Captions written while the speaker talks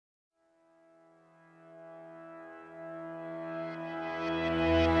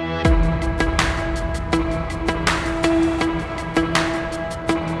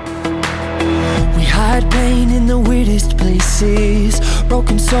places,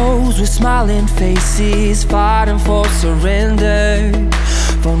 broken souls with smiling faces, fighting for surrender,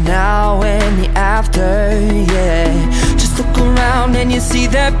 for now and the after, yeah. Just look around and you see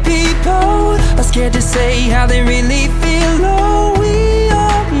that people are scared to say how they really feel. Oh, we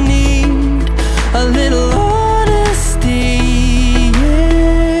all need a little honesty,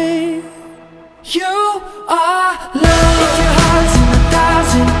 yeah. You are love. If your heart's in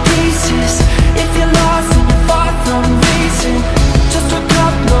 1,000 pieces, if you're lost and you're far from reason, just look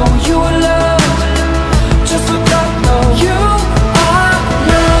up, know you are loved. Just look up, know you are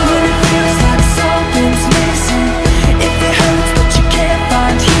loved. When it feels like something's missing, if it hurts but you can't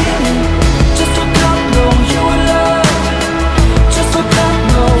find healing, just look up, know you are loved. Just look up,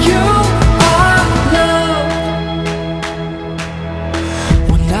 know you are loved.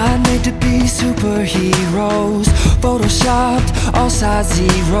 We're not made to be superheroes, photoshopped, all size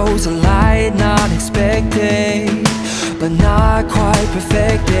zeros, a light not expected, but not quite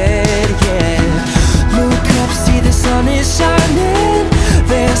perfected, yeah. Look up, see the sun is shining,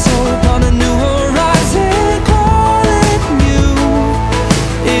 there's hope on a new horizon, calling you,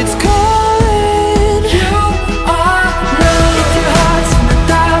 it's calling. You are love. If your heart's in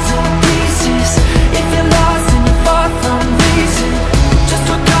 1,000 pieces, if you're lost and you're far from reason, just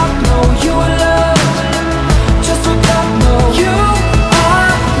look up, know you are loved. Just look up, know you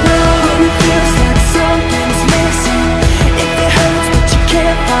are loved. When it feels like something's missing, if it hurts but you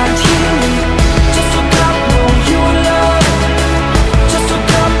can't find healing, just look up, know you are loved. Just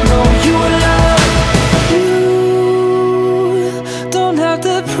look up, know you are loved. You don't have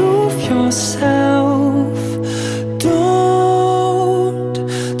to prove yourself. Don't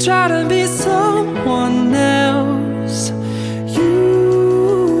try to be so